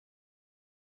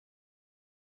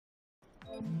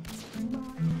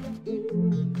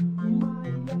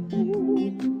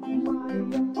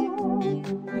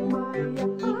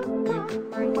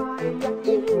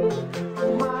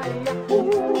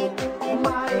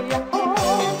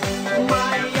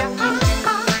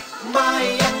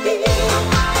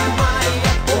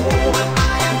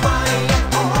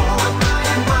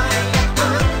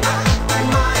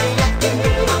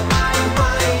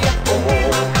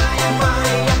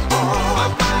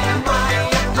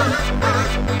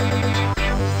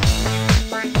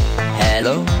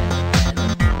Hello,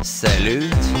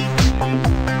 salute,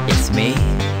 it's me,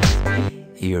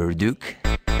 your Duke,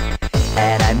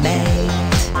 and I made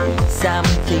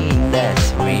something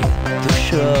that's real to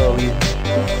show you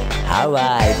how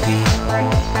I feel.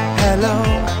 Hello,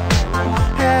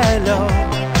 hello,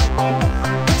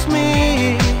 it's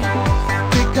me,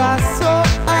 Picasso.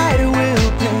 I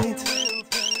will paint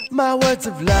my words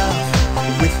of love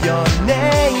with your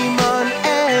name on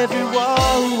every wall.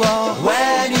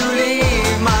 When you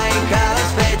leave, my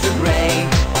colors fade to gray.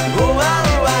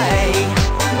 Away,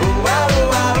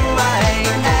 away.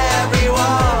 Every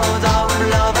word of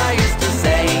love I used to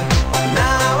say,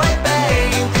 now I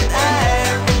paint it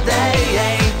every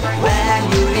day. When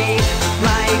you leave,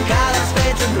 my colors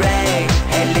fade to gray.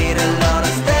 A little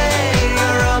longer stay,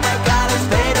 all my colors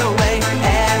fade away.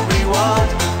 Every word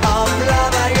of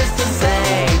love I used to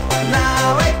say,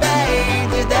 now I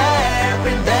paint it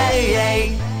every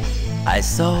day. I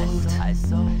sold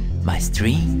my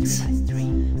strings,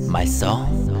 my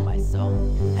song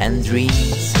and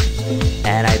dreams,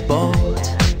 and I bought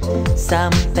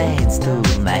some paints to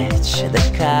match the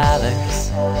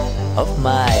colors of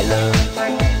my love.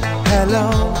 Hello,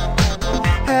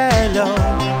 hello,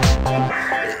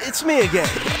 it's me again,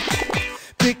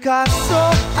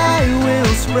 Picasso. I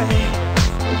will spray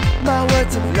my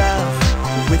words of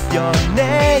love with your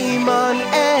name on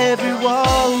every wall.